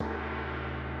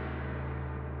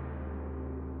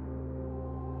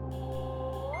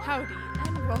Howdy,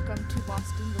 and welcome to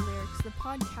Lost in the Lyrics, the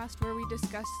podcast where we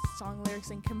discuss song lyrics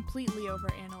and completely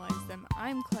overanalyze them.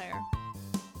 I'm Claire.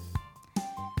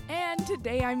 And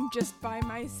today I'm just by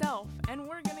myself, and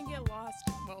we're gonna get lost.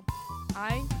 Well,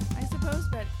 I suppose,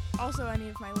 but also any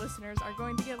of my listeners are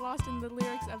going to get lost in the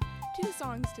lyrics of two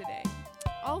songs today.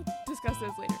 I'll discuss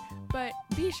those later, but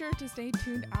be sure to stay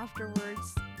tuned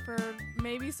afterwards for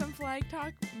maybe some flag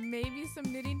talk, maybe some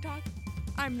knitting talk.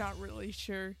 I'm not really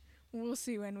sure. We'll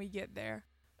see when we get there.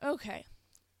 Okay,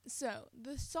 so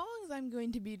the songs I'm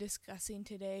going to be discussing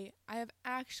today, I have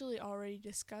actually already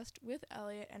discussed with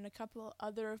Elliot and a couple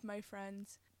other of my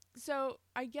friends. So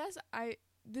I guess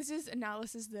this is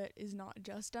analysis that is not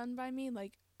just done by me.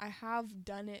 Like, I have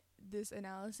done this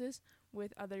analysis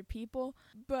with other people,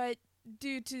 but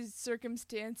due to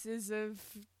circumstances of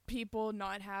people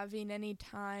not having any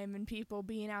time and people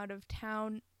being out of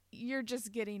town, you're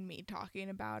just getting me talking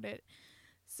about it.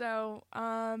 So,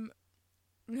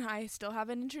 I still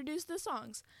haven't introduced the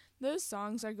songs. Those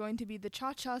songs are going to be the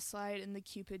Cha-Cha Slide and the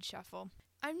Cupid Shuffle.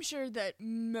 I'm sure that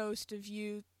most of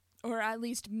you, or at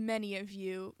least many of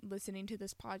you listening to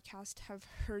this podcast, have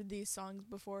heard these songs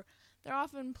before. They're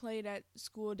often played at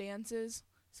school dances,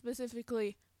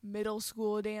 specifically middle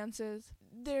school dances.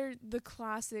 They're the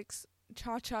classics: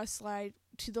 Cha-Cha Slide,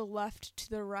 to the left, to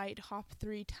the right, hop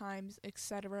 3 times,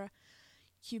 etc.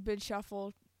 Cupid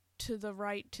Shuffle, to the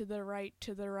right, to the right,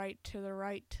 to the right, to the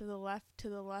right, to the left, to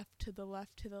the left, to the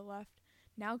left, to the left.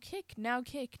 Now kick, now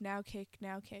kick, now kick,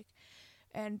 now kick.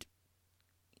 And,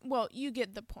 well, you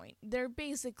get the point. They're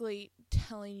basically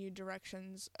telling you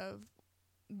directions of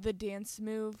the dance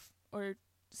move or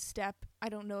step. I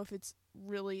don't know if it's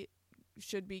really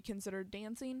should be considered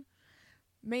dancing.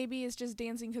 Maybe it's just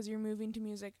dancing because you're moving to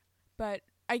music, but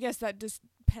I guess that just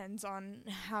depends on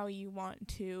how you want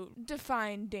to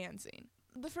define dancing.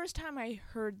 The first time I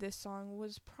heard this song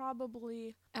was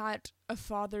probably at a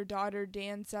father-daughter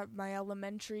dance at my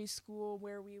elementary school,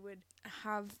 where we would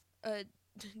have a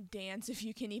dance, if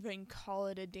you can even call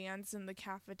it a dance, in the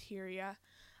cafeteria.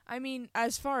 I mean,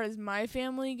 as far as my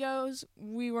family goes,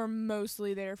 we were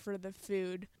mostly there for the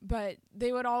food, but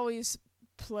they would always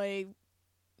play.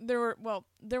 There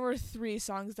were 3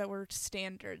 songs that were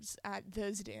standards at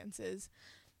those dances.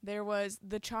 There was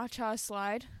the Cha-Cha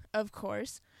Slide, of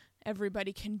course.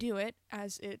 Everybody can do it,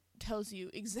 as it tells you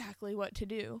exactly what to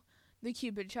do. The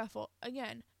Cupid Shuffle,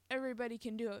 again, everybody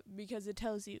can do it because it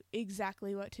tells you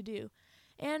exactly what to do.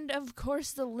 And, of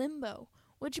course, the limbo,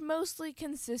 which mostly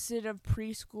consisted of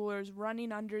preschoolers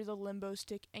running under the limbo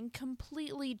stick and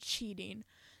completely cheating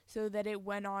so that it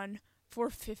went on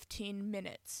for 15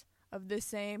 minutes of the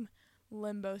same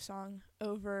limbo song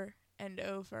over and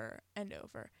over and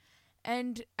over.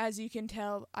 And as you can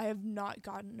tell, I have not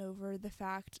gotten over the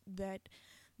fact that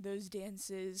those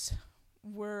dances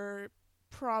were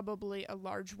probably a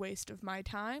large waste of my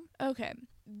time. Okay,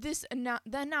 the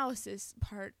analysis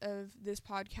part of this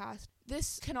podcast,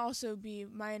 this can also be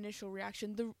my initial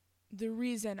reaction, the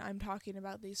reason I'm talking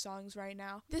about these songs right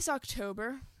now. This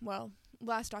October, well,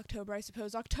 last October, I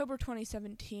suppose, October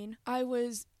 2017, I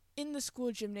was in the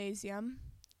school gymnasium,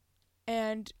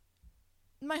 and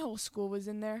my whole school was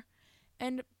in there.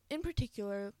 And in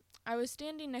particular, I was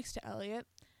standing next to Elliot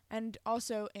and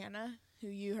also Anna, who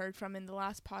you heard from in the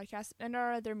last podcast, and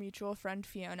our other mutual friend,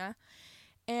 Fiona.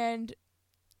 And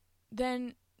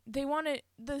then they wanted,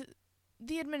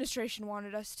 the administration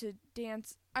wanted us to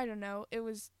dance. I don't know. It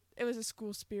was a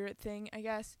school spirit thing, I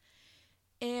guess.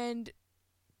 And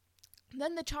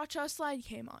then the Cha-Cha Slide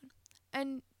came on.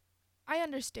 And I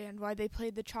understand why they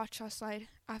played the Cha-Cha Slide.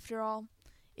 After all,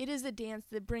 it is a dance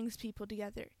that brings people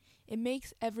together. It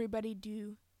makes everybody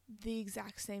do the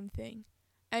exact same thing.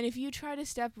 And if you try to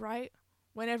step right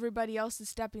when everybody else is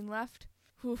stepping left,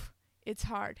 it's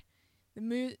hard.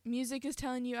 The music is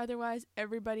telling you otherwise.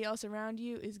 Everybody else around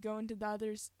you is going to the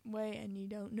other's way, and you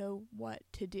don't know what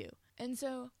to do. And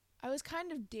so I was kind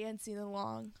of dancing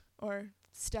along, or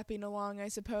stepping along, I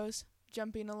suppose,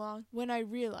 jumping along, when I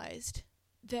realized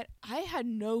that I had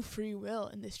no free will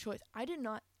in this choice. I did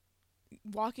not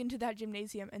walk into that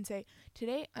gymnasium and say,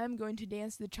 today I'm going to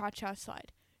dance the Cha-Cha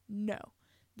Slide. No.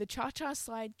 The Cha-Cha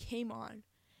Slide came on,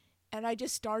 and I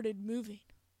just started moving.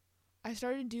 I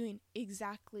started doing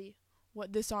exactly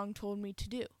what the song told me to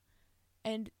do.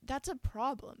 And that's a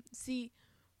problem. See,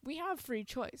 we have free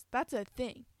choice. That's a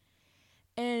thing.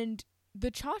 And the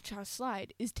Cha-Cha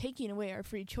Slide is taking away our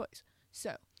free choice.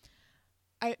 So,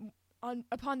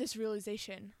 upon this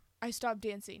realization, I stopped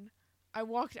dancing. I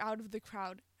walked out of the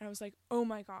crowd, and I was like, oh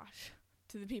my gosh,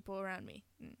 to the people around me.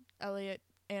 Elliot,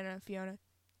 Anna, Fiona,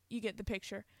 you get the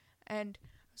picture. And I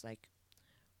was like,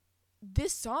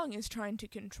 this song is trying to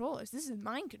control us. This is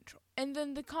mind control. And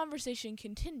then the conversation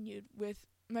continued with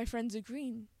my friends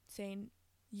agreeing, saying,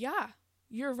 yeah,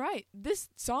 you're right. This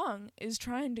song is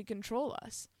trying to control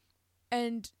us.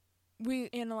 And we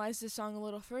analyzed the song a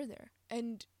little further.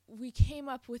 And we came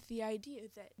up with the idea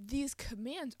that these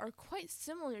commands are quite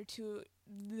similar to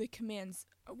the commands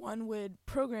one would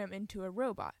program into a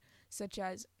robot, such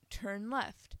as turn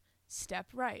left, step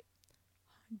right,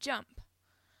 jump,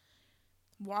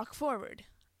 walk forward.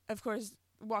 Of course,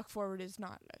 walk forward is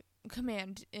not a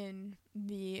command in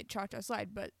the Cha-Cha Slide,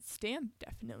 but stamp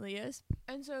definitely is.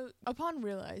 And so upon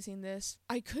realizing this,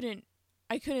 I couldn't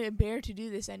bear to do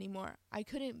this anymore. I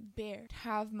couldn't bear to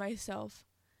have myself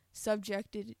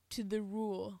subjected to the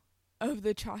rule of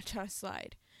the Cha-Cha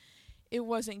Slide. It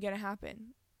wasn't going to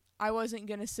happen. I wasn't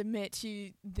going to submit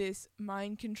to this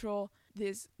mind control,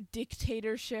 this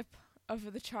dictatorship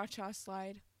of the Cha-Cha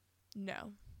Slide.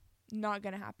 No, not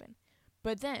going to happen.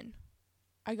 But then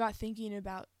I got thinking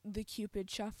about the Cupid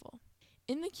Shuffle.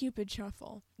 In the Cupid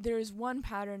Shuffle, there is one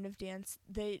pattern of dance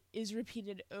that is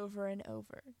repeated over and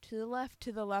over. To the left,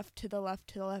 to the left, to the left,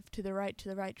 to the left, to the right, to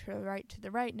the right, to the right, to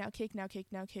the right. Now kick, now kick,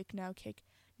 now kick, now kick.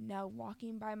 Now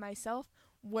walking by myself,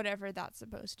 whatever that's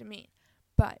supposed to mean.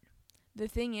 But the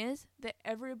thing is that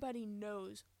everybody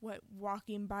knows what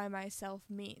walking by myself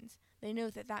means. They know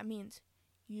that that means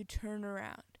you turn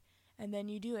around and then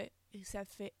you do it,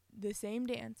 except the same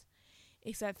dance,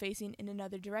 except facing in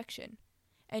another direction.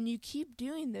 And you keep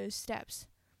doing those steps,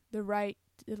 the right,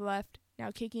 the left,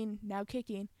 now kicking,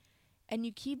 and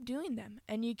you keep doing them,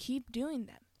 and you keep doing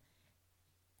them.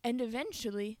 And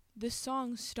eventually, the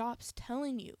song stops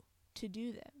telling you to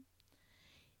do them.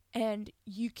 And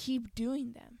you keep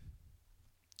doing them.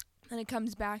 And it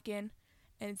comes back in,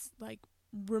 and it's like,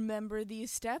 remember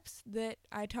these steps that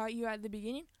I taught you at the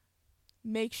beginning?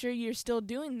 Make sure you're still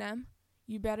doing them.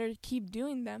 You better keep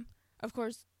doing them. Of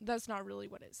course, that's not really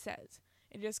what it says.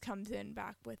 It just comes in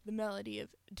back with the melody of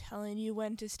telling you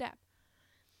when to step.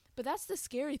 But that's the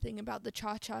scary thing about the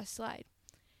Cha-Cha Slide.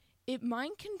 It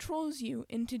mind controls you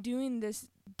into doing this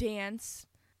dance,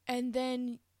 and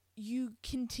then you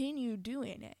continue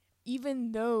doing it.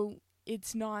 Even though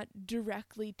it's not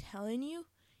directly telling you,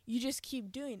 you just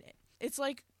keep doing it. It's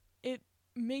like it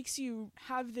makes you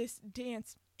have this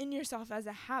dance in yourself as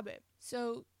a habit.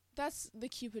 So that's the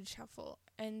Cupid Shuffle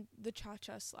and the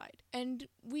Cha-Cha Slide. And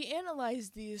we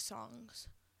analyzed these songs,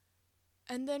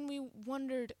 and then we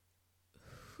wondered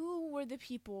who were the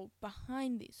people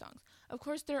behind these songs. Of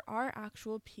course, there are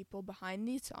actual people behind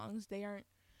these songs. They aren't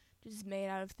just made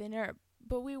out of thin air.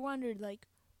 But we wondered, like,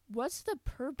 what's the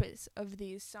purpose of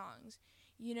these songs?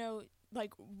 You know,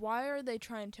 like, why are they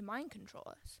trying to mind control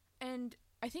us? And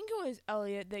I think it was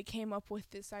Elliot that came up with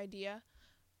this idea,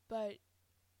 but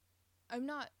I'm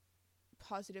not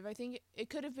positive. I think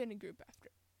it could have been a group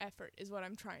effort is what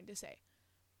I'm trying to say.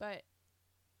 But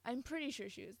I'm pretty sure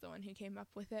she was the one who came up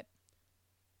with it.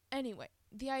 Anyway,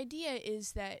 the idea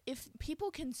is that if people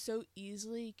can so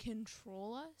easily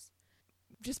control us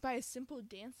just by a simple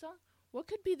dance song, what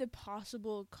could be the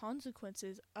possible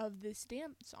consequences of this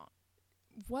dance song?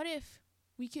 What if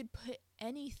we could put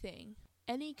anything,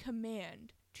 any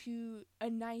command, to a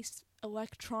nice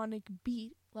electronic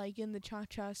beat like in the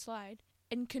Cha-Cha Slide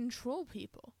and control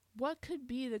people? What could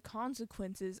be the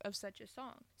consequences of such a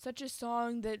song? Such a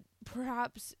song that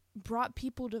perhaps brought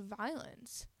people to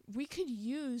violence. We could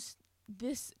use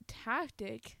this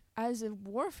tactic as a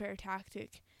warfare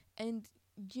tactic, and,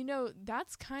 you know,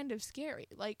 that's kind of scary.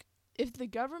 Like, if the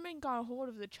government got a hold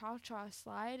of the Cha-Cha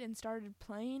Slide and started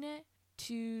playing it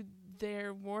to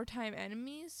their wartime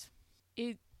enemies,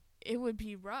 it would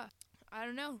be rough. I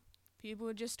don't know. People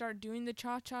would just start doing the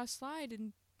Cha-Cha Slide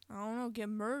and, I don't know, get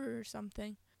murdered or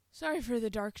something. Sorry for the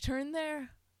dark turn there,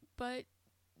 but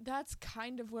that's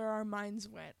kind of where our minds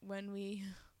went when we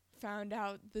found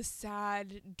out the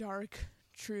sad, dark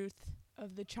truth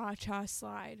of the Cha-Cha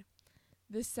Slide.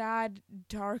 The sad,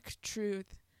 dark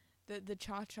truth that the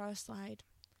Cha-Cha Slide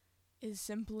is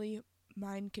simply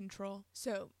mind control.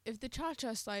 So, if the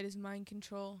Cha-Cha Slide is mind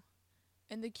control,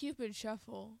 and the Cupid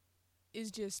Shuffle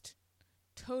is just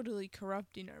totally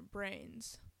corrupting our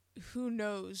brains, who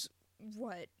knows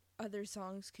what other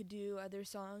songs could do. Other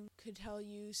songs could tell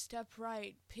you, step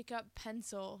right, pick up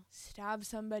pencil, stab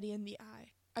somebody in the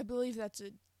eye. I believe that's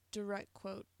a direct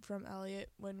quote from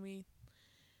Elliot when we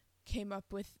came up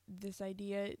with this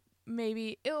idea.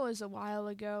 Maybe it was a while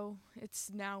ago.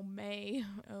 It's now May.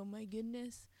 Oh my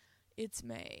goodness. It's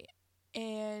May.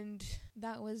 And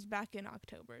that was back in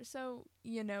October. So,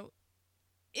 you know,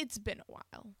 it's been a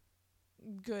while.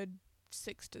 Good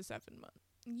 6 to 7 months.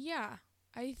 Yeah,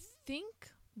 I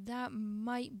think that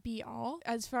might be all.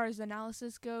 As far as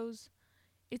analysis goes,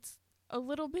 it's a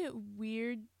little bit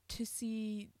weird to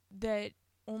see that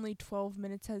only 12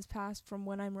 minutes has passed from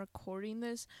when I'm recording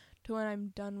this to when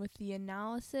I'm done with the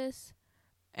analysis.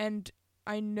 And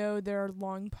I know there are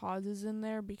long pauses in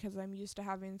there because I'm used to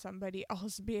having somebody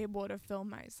else be able to fill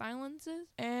my silences.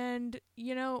 And,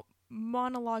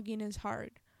 monologuing is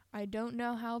hard. I don't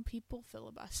know how people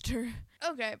filibuster.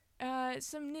 Okay,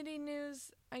 some knitting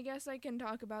news. I guess I can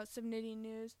talk about some knitting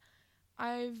news.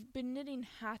 I've been knitting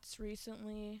hats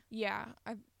recently. Yeah,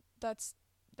 that's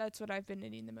what I've been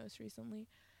knitting the most recently.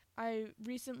 I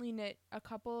recently knit a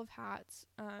couple of hats.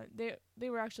 They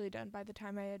were actually done by the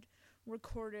time I had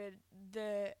recorded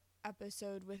the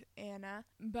episode with Anna,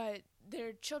 but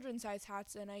they're children's size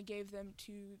hats, and I gave them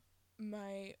to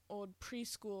my old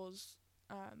preschool's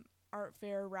art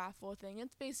fair raffle thing.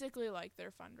 It's basically like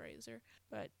their fundraiser,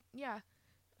 but yeah.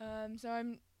 So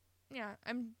I'm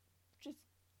just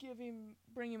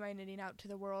bringing my knitting out to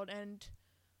the world, and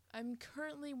I'm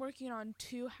currently working on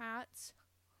 2 hats.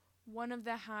 One of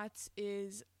the hats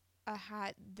is a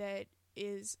hat that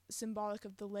is symbolic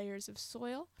of the layers of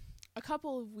soil. A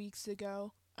couple of weeks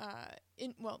ago,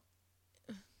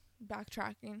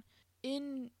 backtracking,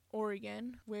 in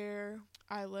Oregon, where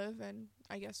I live, and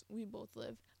I guess we both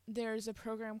live, there's a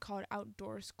program called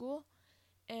Outdoor School.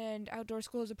 And Outdoor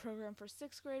School is a program for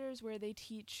 6th graders where they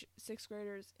teach 6th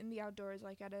graders in the outdoors,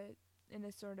 like in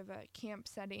a sort of a camp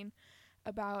setting,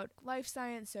 about life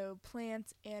science, so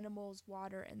plants, animals,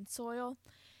 water, and soil.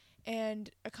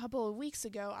 And a couple of weeks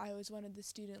ago, I was one of the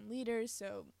student leaders,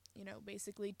 so,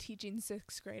 basically teaching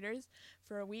 6th graders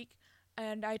for a week,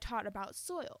 and I taught about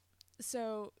soil.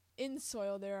 So in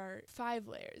soil, there are 5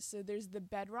 layers. So there's the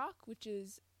bedrock, which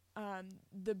is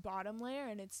the bottom layer,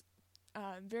 and it's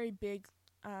very big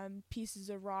pieces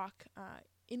of rock,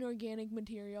 inorganic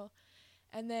material.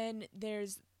 And then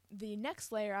there's the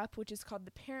next layer up, which is called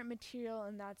the parent material,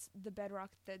 and that's the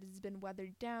bedrock that has been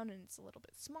weathered down and it's a little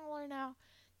bit smaller now.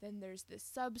 Then there's the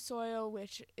subsoil,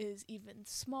 which is even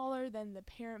smaller than the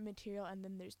parent material, and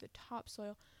then there's the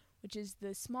topsoil, which is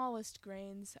the smallest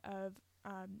grains of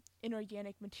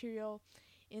inorganic material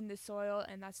in the soil,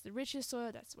 and that's the richest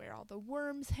soil. That's where all the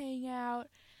worms hang out.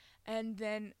 And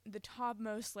then the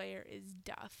topmost layer is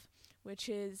duff, which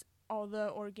is all the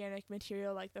organic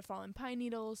material like the fallen pine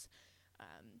needles,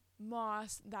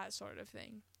 moss, that sort of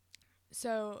thing.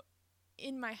 So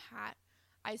in my hat,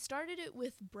 I started it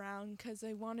with brown because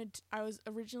I was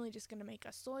originally just going to make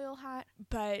a soil hat,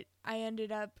 but I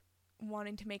ended up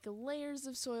wanting to make layers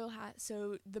of soil hat.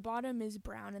 So the bottom is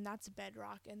brown, and that's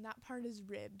bedrock, and that part is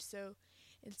ribbed, so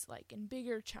it's like in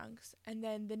bigger chunks. And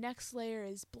then the next layer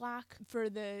is black for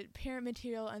the parent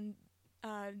material, and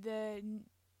the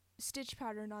stitch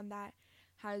pattern on that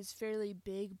has fairly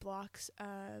big blocks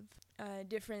of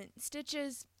different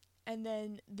stitches. And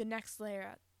then the next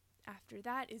layer after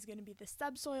that is going to be the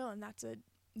subsoil, and that's a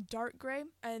dark gray.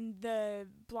 And the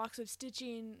blocks of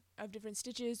stitching of different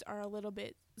stitches are a little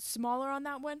bit smaller on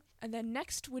that one. And then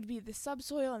next would be the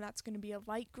subsoil, and that's going to be a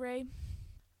light gray,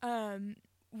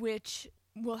 which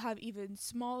will have even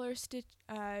smaller stitch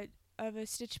of a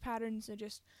stitch pattern, so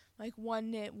just like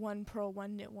 1 knit, 1 purl,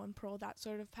 1 knit, 1 purl, that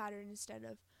sort of pattern, instead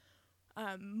of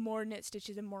more knit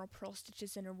stitches and more purl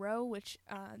stitches in a row, which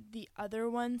the other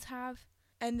ones have.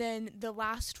 And then the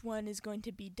last one is going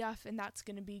to be duff, and that's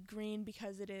going to be green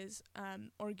because it is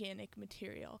organic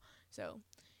material. So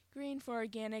green for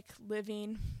organic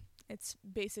living. It's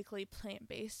basically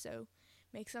plant-based, so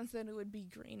makes sense that it would be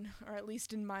green, or at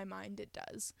least in my mind it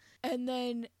does. And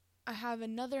then I have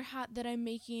another hat that I'm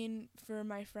making for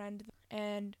my friend,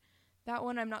 and that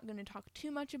one I'm not going to talk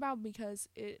too much about because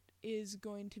it is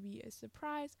going to be a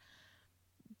surprise.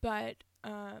 But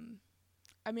I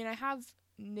have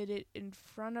knit it in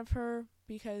front of her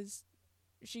because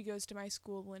she goes to my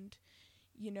school, and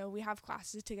we have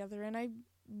classes together, and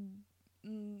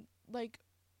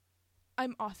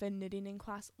I'm often knitting in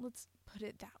class. Let's put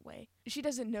it that way. She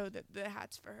doesn't know that the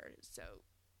hat's for her, so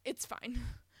it's fine.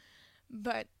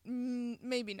 But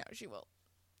maybe now she will.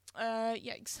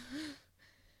 Yikes.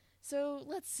 So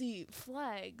let's see,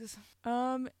 flags.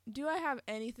 Do I have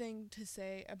anything to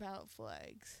say about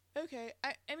flags? Okay,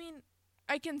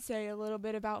 I can say a little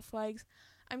bit about flags.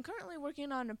 I'm currently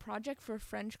working on a project for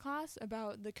French class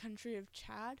about the country of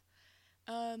Chad.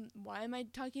 Why am I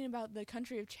talking about the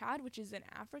country of Chad, which is in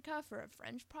Africa, for a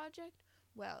French project?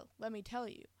 Well, let me tell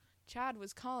you. Chad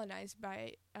was colonized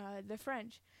by the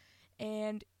French,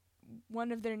 and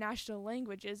one of their national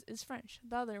languages is French.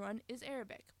 The other one is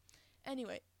Arabic.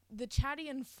 Anyway, the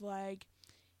Chadian flag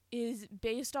is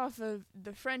based off of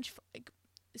the French flag.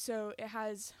 So it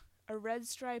has a red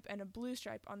stripe and a blue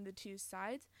stripe on the two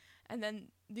sides, and then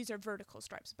these are vertical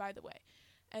stripes, by the way.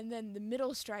 And then the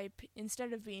middle stripe,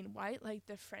 instead of being white like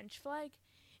the French flag,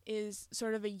 is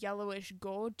sort of a yellowish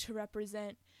gold to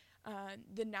represent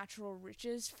the natural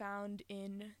riches found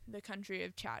in the country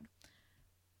of Chad.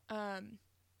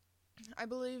 I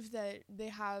believe that they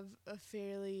have a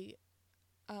fairly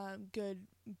good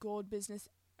gold business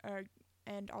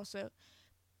and also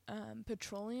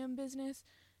petroleum business.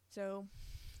 So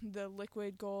the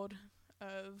liquid gold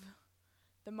of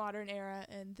the modern era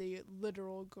and the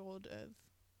literal gold of,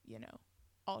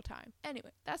 all time.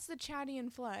 Anyway, that's the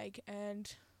Chadian flag,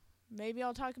 and maybe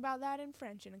I'll talk about that in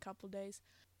French in a couple days.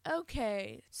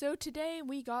 Okay, so today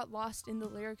we got lost in the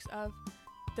lyrics of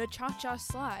the Cha-Cha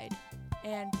Slide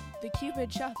and the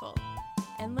Cupid Shuffle,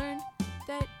 and learned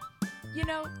that,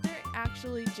 they're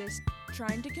actually just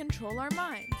trying to control our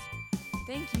minds.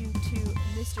 Thank you to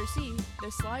Mr. C,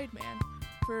 the Slide Man,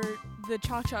 for the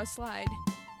Cha-Cha Slide,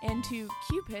 and to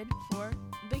Cupid for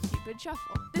the Cupid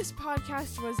Shuffle. This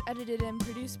podcast was edited and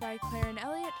produced by Claire and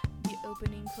Elliot. The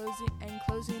opening,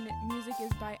 closing music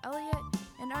is by Elliot,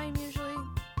 and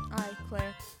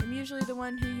Claire, am usually the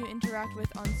one who you interact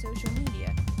with on social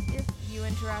media, if you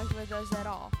interact with us at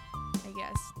all, I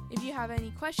guess. If you have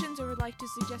any questions or would like to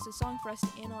suggest a song for us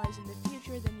to analyze in the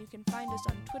future, then you can find us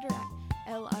on Twitter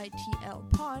at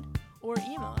LITLpod, or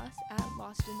email us at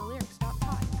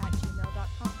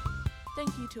lostinthe.lyrics.pod@gmail.com.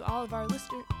 Thank you to all of our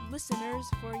listeners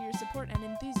for your support and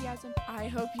enthusiasm. I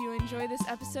hope you enjoy this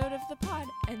episode of the pod,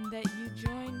 and that you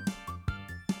join,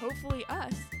 hopefully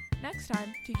us, next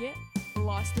time to get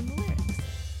lost in the lyrics.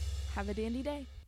 Have a dandy day.